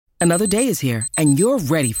Another day is here, and you're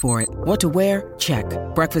ready for it. What to wear? Check.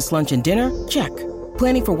 Breakfast, lunch, and dinner? Check.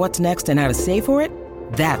 Planning for what's next and how to save for it?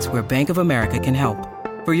 That's where Bank of America can help.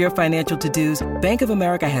 For your financial to-dos, Bank of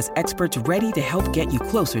America has experts ready to help get you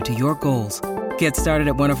closer to your goals. Get started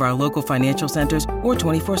at one of our local financial centers or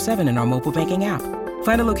 24/7 in our mobile banking app.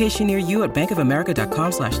 Find a location near you at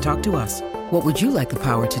bankofamerica.com/talktous. What would you like the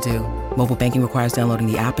power to do? Mobile banking requires downloading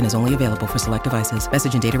the app and is only available for select devices.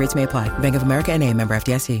 Message and data rates may apply. Bank of America N.A., member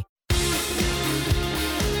FDIC.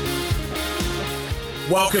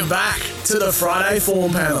 Welcome back to the Friday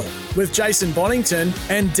Form Panel with Jason Bonington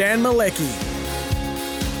and Dan Malecki.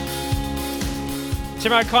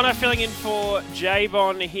 Tim O'Connor filling in for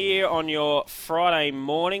J-Bon here on your Friday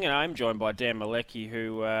morning, and I'm joined by Dan Malecki,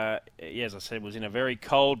 who, as I said, was in a very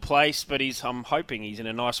cold place, but I'm hoping he's in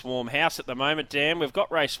a nice warm house at the moment. Dan, we've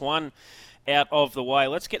got race 1 out of the way.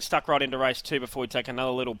 Let's get stuck right into race 2 before we take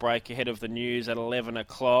another little break ahead of the news at 11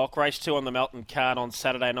 o'clock. Race 2 on the Melton card on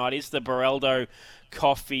Saturday night is the Baraldo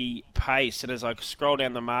Coffee Pace, and as I scroll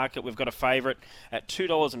down the market, we've got a favourite at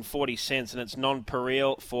 $2.40, and it's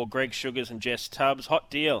non-pareil for Greg Sugars and Jess Tubbs. Hot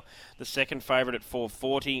Deal, the second favourite at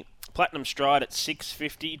 $4.40. Platinum Stride at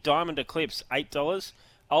 $6.50. Diamond Eclipse $8.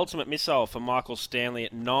 Ultimate Missile for Michael Stanley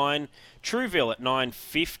at $9. Trueville at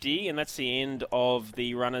 $9.50, and that's the end of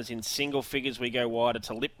the runners in single figures. We go wider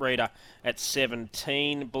to Lip Reader at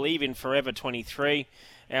 $17. Believe in Forever $23.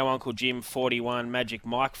 Our Uncle Jim, 41, Magic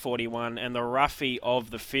Mike, 41, and the roughie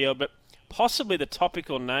of the field. But possibly the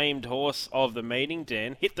topical named horse of the meeting,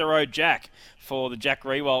 Dan, Hit the Road Jack, for the Jack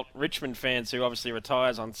Rewalt Richmond fans, who obviously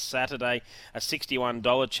retires on Saturday, a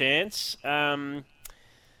 $61 chance.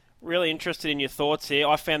 Really interested in your thoughts here.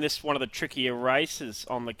 I found this one of the trickier races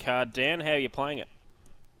on the card. Dan, how are you playing it?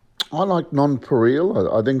 I like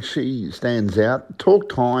non-pareil. I think she stands out. Talk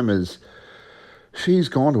Time is... She's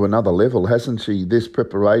gone to another level, hasn't she, this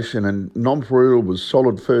preparation? And non-pareil was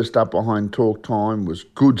solid first up behind Talk Time, was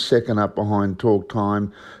good second up behind Talk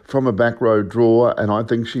Time from a back row draw, and I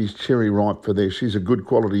think she's cherry ripe for this. She's a good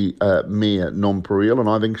quality mare, non-pareil, and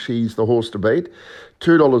I think she's the horse to beat.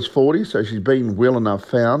 $2.40, so she's been well enough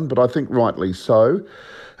found, but I think rightly so.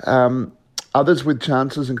 Others with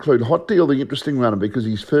chances include Hot Deal, the interesting runner, because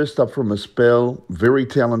he's first up from a spell, very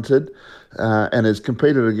talented, and has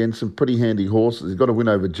competed against some pretty handy horses. He's got a win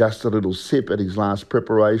over Just a Little Sip at his last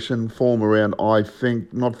preparation. Form around, I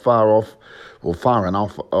think, not far off, or far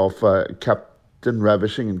enough off Captain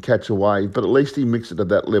Ravishing and Catch a Wave, but at least he mixed it at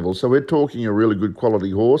that level. So we're talking a really good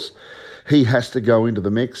quality horse. He has to go into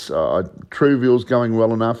the mix. Trueville's going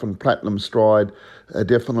well enough, and Platinum Stride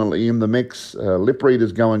definitely in the mix. Lip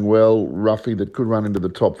Reader's going well. Ruffy that could run into the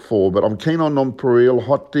top 4. But I'm keen on non-pareil.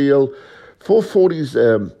 Hot Deal. 440's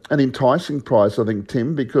an enticing price, I think,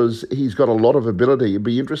 Tim, because he's got a lot of ability. It'd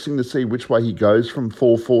be interesting to see which way he goes from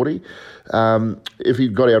 440. If he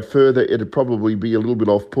got out further, it'd probably be a little bit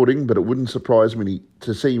off-putting, but it wouldn't surprise me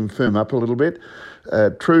to see him firm up a little bit.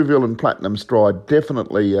 Trueville and Platinum Stride,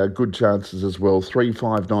 definitely good chances as well. 3,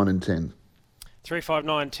 5, 9 and 10. 3, 5,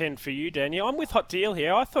 9, 10 for you, Daniel. I'm with Hot Deal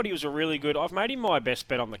here. I thought he was a really good... I've made him my best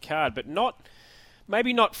bet on the card, but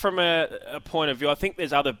maybe not from a point of view. I think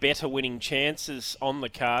there's other better winning chances on the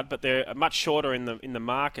card, but they're much shorter in the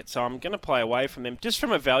market, so I'm going to play away from them. Just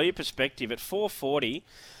from a value perspective, at $4.40,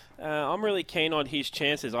 I'm really keen on his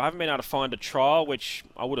chances. I haven't been able to find a trial, which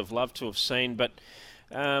I would have loved to have seen, but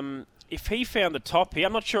if he found the top here,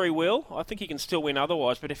 I'm not sure he will. I think he can still win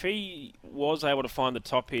otherwise, but if he was able to find the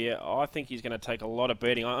top here, I think he's going to take a lot of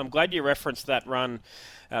beating. I'm glad you referenced that run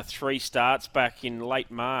 3 starts back in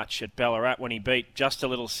late March at Ballarat when he beat Just a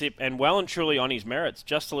Little Sip, and well and truly on his merits.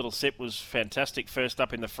 Just a Little Sip was fantastic first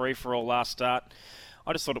up in the free-for-all last start.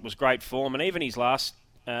 I just thought it was great form, and even his last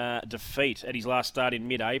defeat at his last start in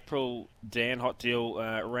mid-April, Dan, Hot Deal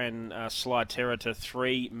ran Sly Terror to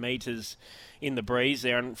 3 metres in the breeze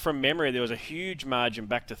there, and from memory there was a huge margin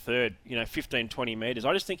back to third, 15, 20 metres.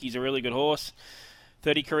 I just think he's a really good horse.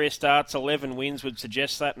 30 career starts, 11 wins would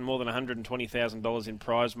suggest that, and more than $120,000 in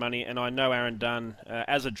prize money. And I know Aaron Dunn,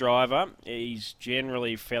 as a driver, he's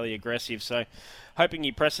generally fairly aggressive. So hoping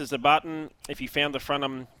he presses the button. If he found the front,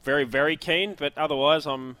 I'm very, very keen. But otherwise,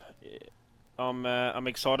 I'm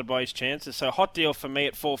excited by his chances. So Hot Deal for me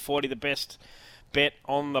at $4.40, the best bet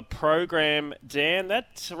on the program. Dan,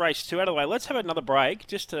 that's race 2 out of the way. Let's have another break.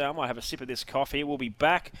 I might have a sip of this coffee. We'll be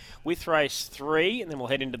back with race 3, and then we'll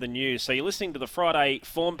head into the news. So you're listening to the Friday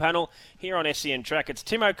Form Panel here on SEN Track. It's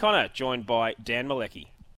Tim O'Connor, joined by Dan Malecki.